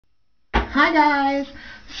Hi guys!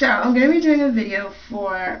 So I'm going to be doing a video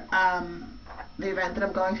for the event that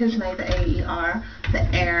I'm going to tonight, the AER, the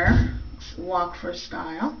AER Walk for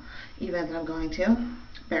Style event that I'm going to,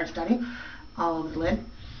 bear study, all over the lid.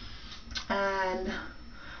 And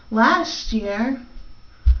last year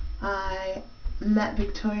I met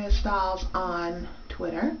Victoria Stiles on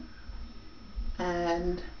Twitter,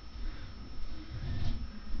 and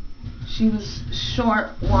she was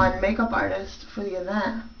short one makeup artist for the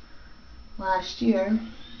event last year,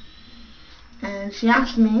 and she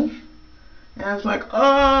asked me, and I was like,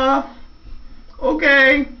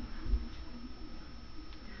 okay.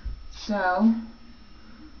 So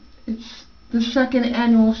it's the second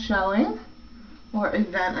annual showing, or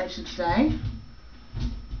event I should say.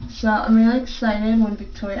 So I'm really excited when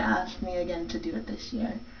Victoria asked me again to do it this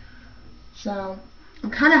year. So I'm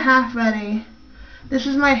kind of half ready. This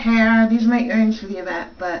is my hair, these are my earrings for the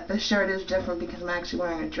event, but the shirt is different because I'm actually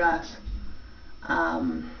wearing a dress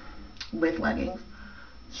with leggings.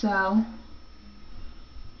 So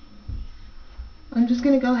I'm just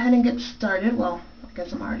going to go ahead and get started. Well, I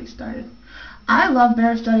guess I'm already started. I love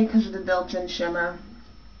Bare Study because of the built-in shimmer,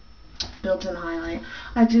 built-in highlight.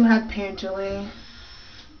 I do have Painterly,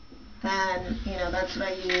 and that's what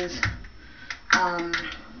I use as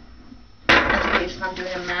a base if I'm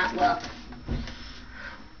doing a matte look.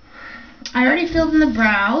 I already filled in the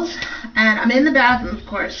brows, and I'm in the bathroom, of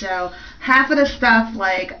course, so half of the stuff,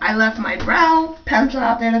 like, I left my brow pencil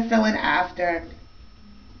out there to fill in after.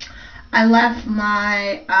 I left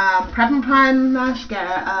my Prep and Prime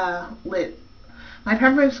mascara, my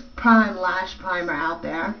Prep and Prime lash primer out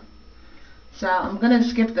there. So I'm going to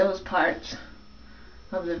skip those parts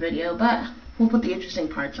of the video, but we'll put the interesting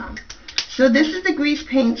parts on. So this is the grease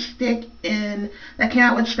paint stick that came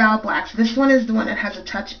out with Style Blacks. This one is the one that has a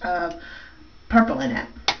touch of purple in it.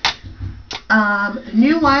 The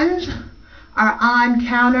new ones are on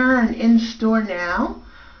counter and in store now.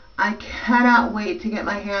 I cannot wait to get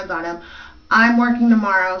my hands on them. I'm working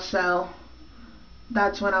tomorrow, so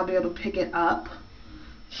that's when I'll be able to pick it up.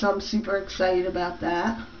 So I'm super excited about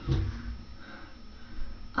that.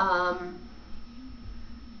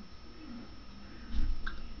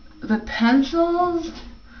 The pencils,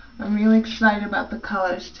 I'm really excited about the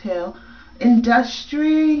colors too.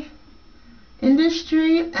 Industry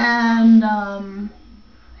and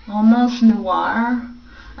Almost Noir,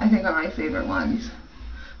 I think, are my favorite ones.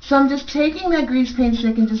 So I'm just taking that grease paint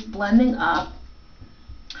stick and just blending up.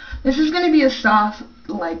 This is going to be a soft,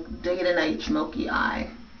 like, day-to-night smoky eye.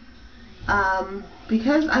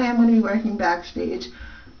 Because I am going to be working backstage,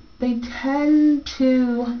 they tend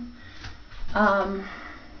to,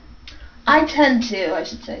 I tend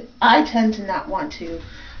to not want to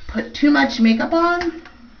put too much makeup on.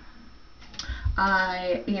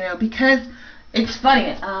 Because it's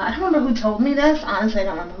funny, I don't remember who told me this. Honestly, I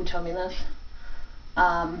don't remember who told me this.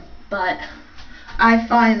 But I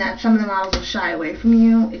find that some of the models will shy away from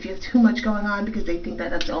you if you have too much going on because they think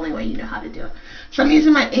that that's the only way you know how to do it. So I'm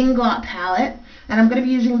using my Inglot palette, and I'm going to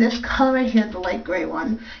be using this color right here, the light gray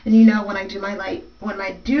one. And when I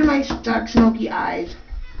do my dark smoky eyes,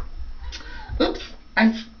 oops,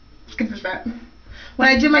 I skipped a step. When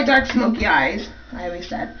I do my dark smoky eyes, I always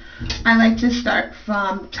said, I like to start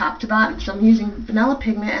from top to bottom. So I'm using vanilla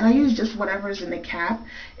pigment, and I use just whatever's in the cap.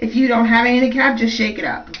 If you don't have any in the cap, just shake it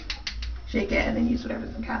up. Shake it and then use whatever's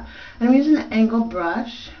in the cap. And I'm using an angled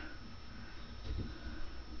brush,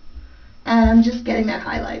 and I'm just getting that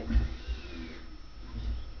highlight.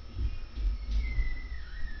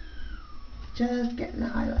 Just getting the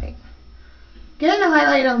highlight. Getting the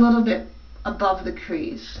highlight a little bit above the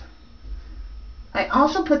crease. I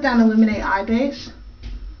also put down Illuminate Eye Base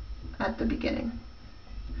at the beginning.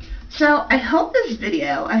 So I hope this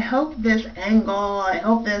video, I hope this angle, I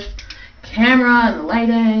hope this camera and the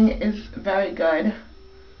lighting is very good.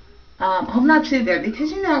 Hope not too good, because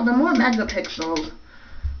the more megapixels,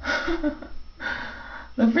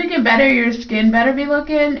 the freaking better your skin better be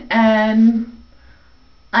looking. And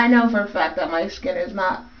I know for a fact that my skin is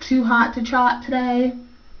not too hot to trot today,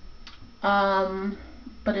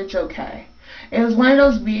 but it's okay. It was one of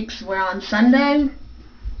those weeks where on Sunday,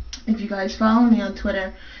 if you guys follow me on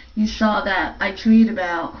Twitter, you saw that I tweeted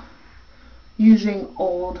about using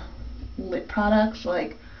old lip products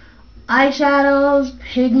like eyeshadows,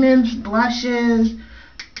 pigments, blushes,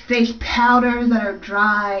 face powders that are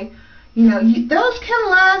dry. Those can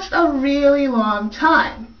last a really long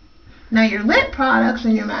time. Now your lip products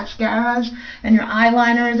and your mascaras and your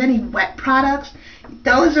eyeliners, any wet products,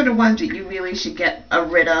 those are the ones that you really should get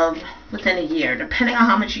rid of within a year, depending on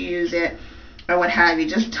how much you use it or what have you.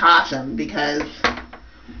 Just toss them, because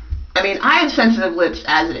I mean, I have sensitive lips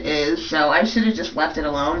as it is, so I should have just left it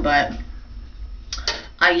alone, but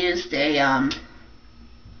I used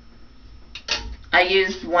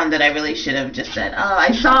one that I really should have just said, oh,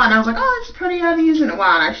 I saw it and I was like, oh, it's pretty, I haven't used it in a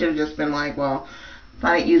while, and I should have just been like, well, if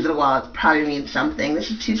I didn't use it a while, it probably means something. This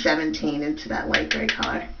is 217 into that light gray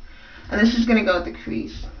color. And this is going to go with the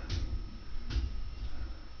crease.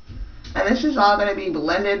 And this is all going to be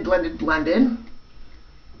blended, blended, blended.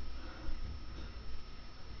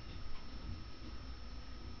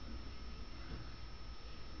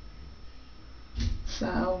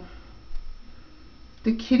 So,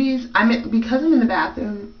 the kitties, because I'm in the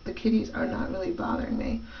bathroom, the kitties are not really bothering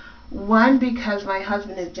me. One, because my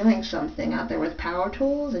husband is doing something out there with power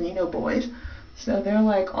tools, and you know boys, so they're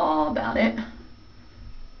like all about it.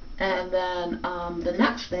 And then the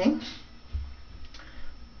next thing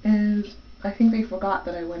is, I think they forgot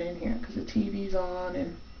that I went in here because the TV's on,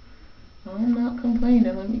 and I'm not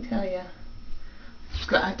complaining, let me tell you.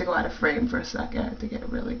 I have to go out of frame for a second. I have to get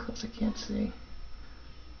really close, I can't see.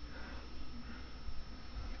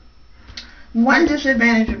 One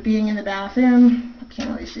disadvantage of being in the bathroom, I can't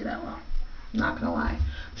really see that well, I'm not going to lie.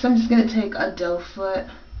 So I'm just going to take a doe foot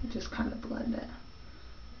and just kind of blend it.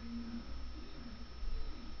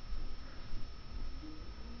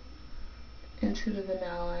 Into the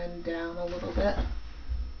vanilla and down a little bit.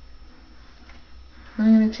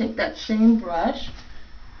 I'm going to take that same brush,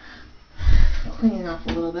 clean it off a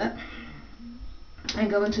little bit,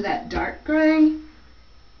 and go into that dark gray.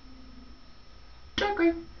 Dark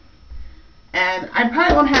gray. And I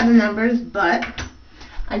probably won't have the numbers, but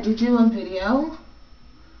I did do a video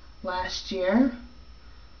last year,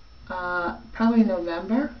 probably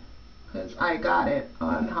November, because I got it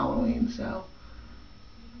on Halloween, so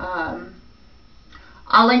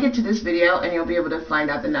I'll link it to this video and you'll be able to find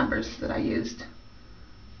out the numbers that I used.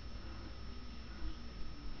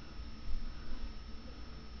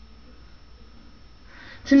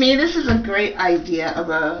 To me, this is a great idea of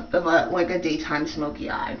like a daytime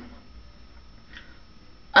smoky eye.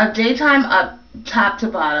 A daytime up top to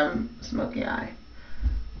bottom smoky eye.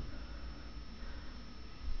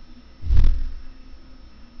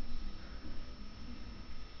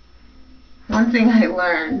 One thing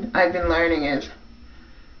I've been learning is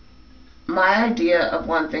my idea of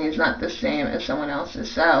one thing is not the same as someone else's.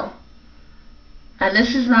 So, and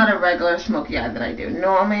this is not a regular smoky eye that I do.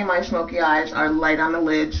 Normally my smoky eyes are light on the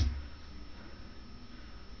lids.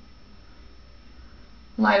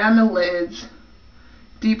 Light on the lids.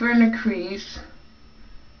 Deeper in the crease,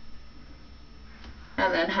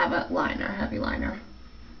 and then have a liner, heavy liner.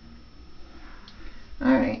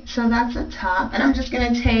 Alright, so that's the top, and I'm just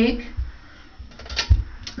going to take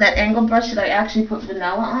that angled brush that I actually put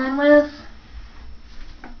vanilla on with,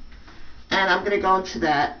 and I'm going to go into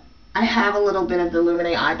that. I have a little bit of the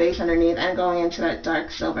Illuminate eye base underneath, and going into that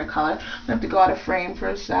dark silver color. I have to go out of frame for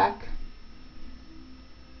a sec.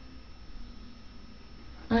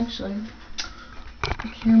 Actually, the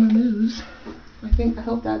camera moves. I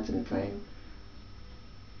hope that's in frame.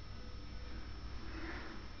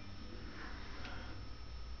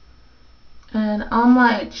 And on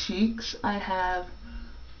my cheeks, I have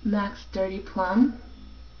MAC's Dirty Plum.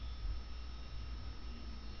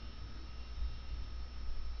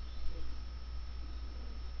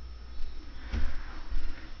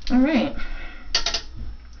 Alright.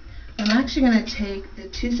 I'm actually going to take the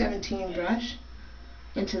 217 brush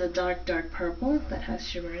into the dark purple that has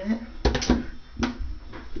shimmer in it.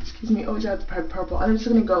 Excuse me, always have the purple. I'm just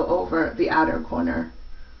going to go over the outer corner.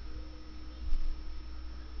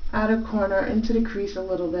 Outer corner into the crease a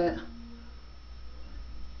little bit.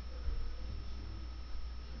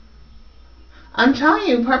 I'm telling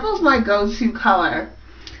you, purple's my go-to color.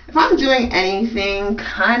 If I'm doing anything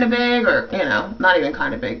kind of big, or, you know, not even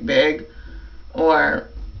kind of big, big, or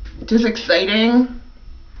just exciting,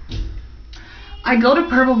 I go to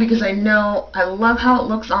purple because I know, I love how it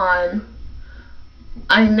looks on.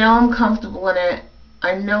 I know I'm comfortable in it.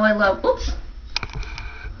 I know I love, oops.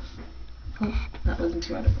 Oh, that wasn't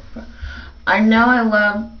too edible. I know I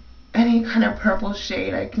love any kind of purple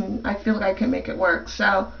shade. I feel like I can make it work.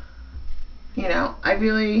 So, you know, I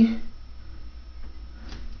really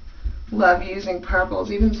love using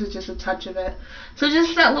purples, even if it's just a touch of it. So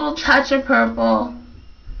just that little touch of purple.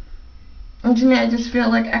 And to me, I just feel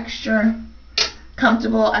like extra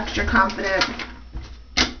comfortable, extra confident.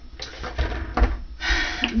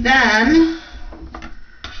 Then,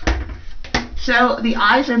 so the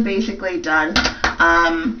eyes are basically done.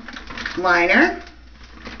 Liner.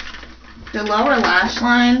 The lower lash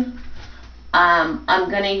line, I'm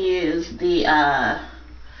going to use the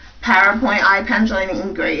PowerPoint eye pencil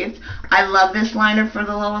engraved. I love this liner for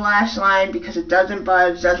the lower lash line because it doesn't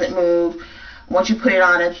budge, doesn't move. Once you put it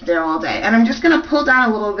on, it's there all day. And I'm just going to pull down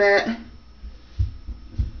a little bit.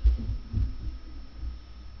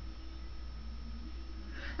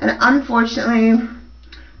 And unfortunately,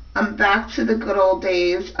 I'm back to the good old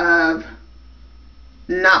days of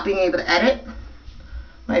not being able to edit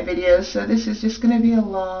my videos, so this is just going to be a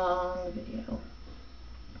long video.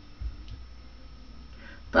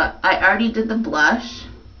 But I already did the blush,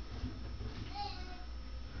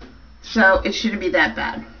 so it shouldn't be that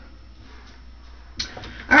bad.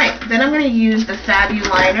 Alright, then I'm going to use the Fabu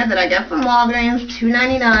liner that I got from Walgreens,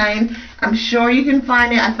 $2.99. I'm sure you can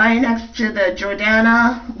find it. I find it next to the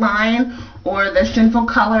Jordana line or the Sinful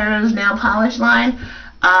Colors nail polish line.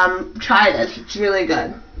 Try this. It's really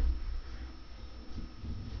good.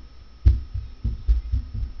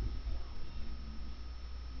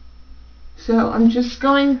 So I'm just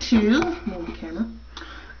going to move the camera.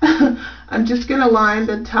 I'm just going to line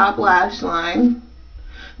the top lash line.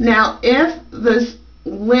 Now, if this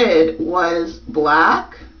lid was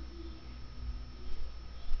black,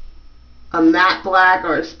 a matte black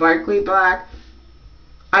or a sparkly black,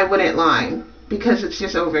 I wouldn't line because it's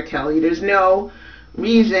just overkill. There's no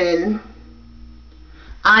reason,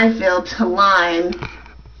 I feel, to line.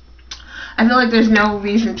 I feel like there's no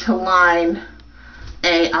reason to line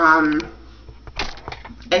a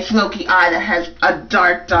smoky eye that has a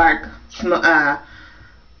dark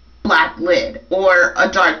black lid or a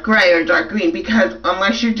dark gray or dark green, because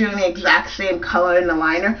unless you're doing the exact same color in the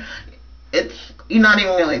liner, you're not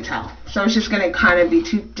even really tell. So it's just going to kind of be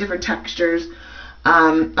two different textures,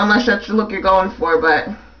 unless that's the look you're going for. But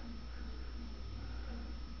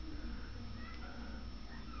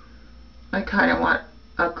I kind of want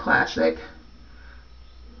a classic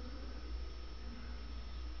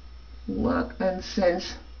look, and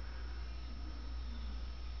since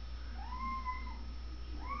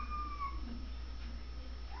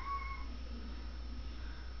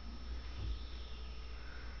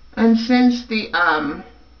the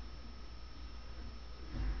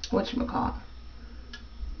whatchamacallit,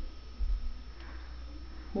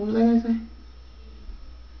 what was I gonna say?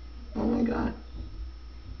 Oh my god.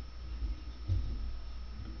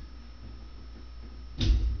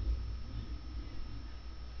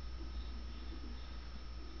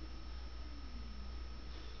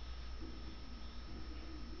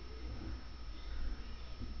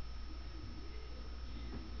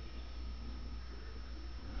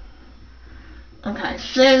 Okay,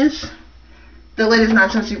 since the lid is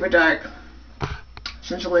not so super dark,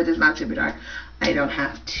 I don't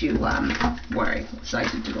have to worry, so I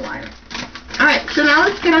can do the liner. Alright, so now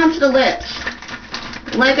let's get on to the lips.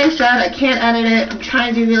 Like I said, I can't edit it. I'm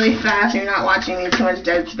trying to do really fast, and you're not watching me too much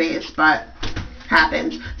dead space, but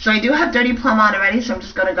happens. So I do have Dirty Plum on already, so I'm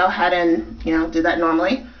just going to go ahead and, do that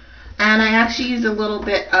normally. And I actually used a little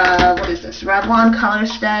bit of, what is this, Revlon Color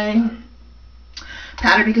Stay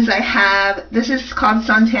powder, because I have, this is called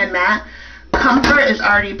Suntan Matte. Comfort is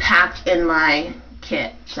already packed in my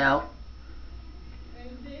kit, so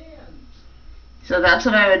that's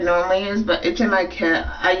what I would normally use, but it's in my kit.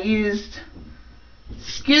 I used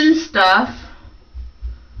Skin Stuff,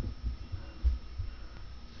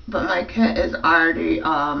 but my kit is already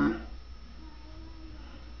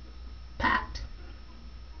packed,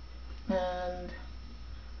 and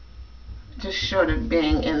just short of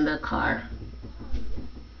being in the car.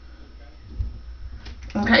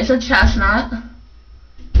 Okay, so Chestnut,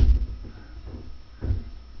 of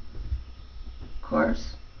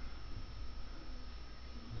course,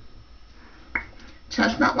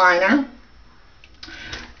 Chestnut liner,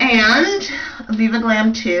 and Viva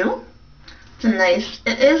Glam 2.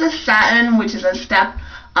 It is a satin, which is a step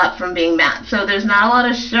up from being matte, so there's not a lot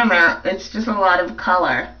of shimmer, it's just a lot of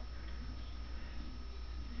color.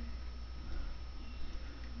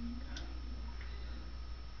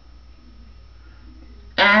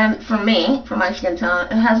 And for me, for my skin tone,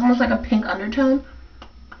 it has almost like a pink undertone.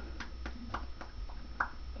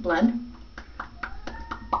 Blend.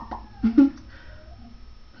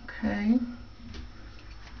 Okay.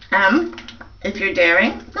 If you're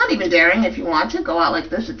daring, not even daring, if you want to go out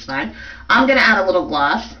like this, it's fine. I'm going to add a little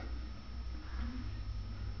gloss.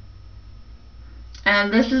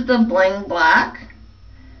 And this is the Bling Black,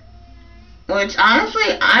 which honestly,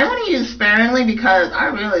 I want to use sparingly because I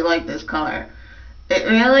really like this color. It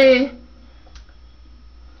really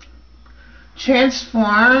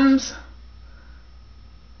transforms.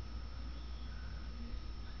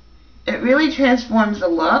 It really transforms the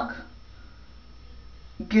look.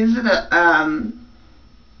 Gives it a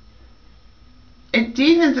it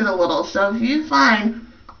deepens it a little. So if you find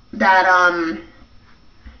that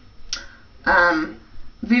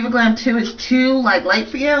Viva Glam 2 is too like light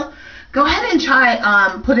for you, go ahead and try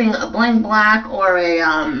putting a bling black or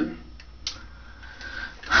a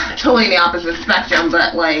totally the opposite spectrum,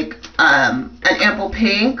 but like an ample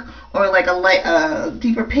pink or like a light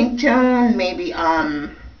deeper pink tone, maybe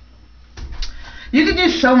you can do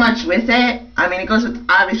so much with it. I mean, it goes with,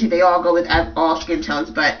 obviously they all go with all skin tones,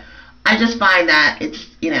 but I just find that it's,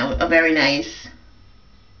 you know, a very nice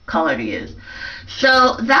color to use.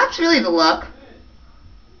 So that's really the look.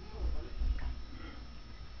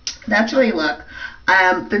 That's really the look.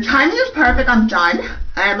 The timing is perfect. I'm done.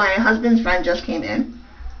 My husband's friend just came in.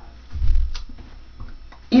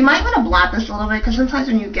 You might want to blot this a little bit, because sometimes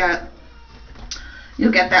when you'll get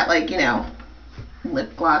that, like, you know,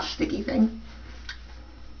 lip gloss sticky thing.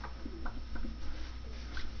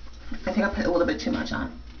 I think I put a little bit too much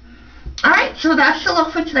on. Alright, so that's the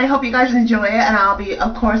look for today. Hope you guys enjoy it, and I'll be,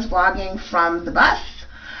 of course, vlogging from the bus,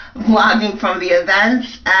 vlogging from the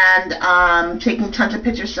events, and taking tons of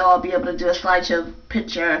pictures, so I'll be able to do a slideshow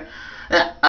picture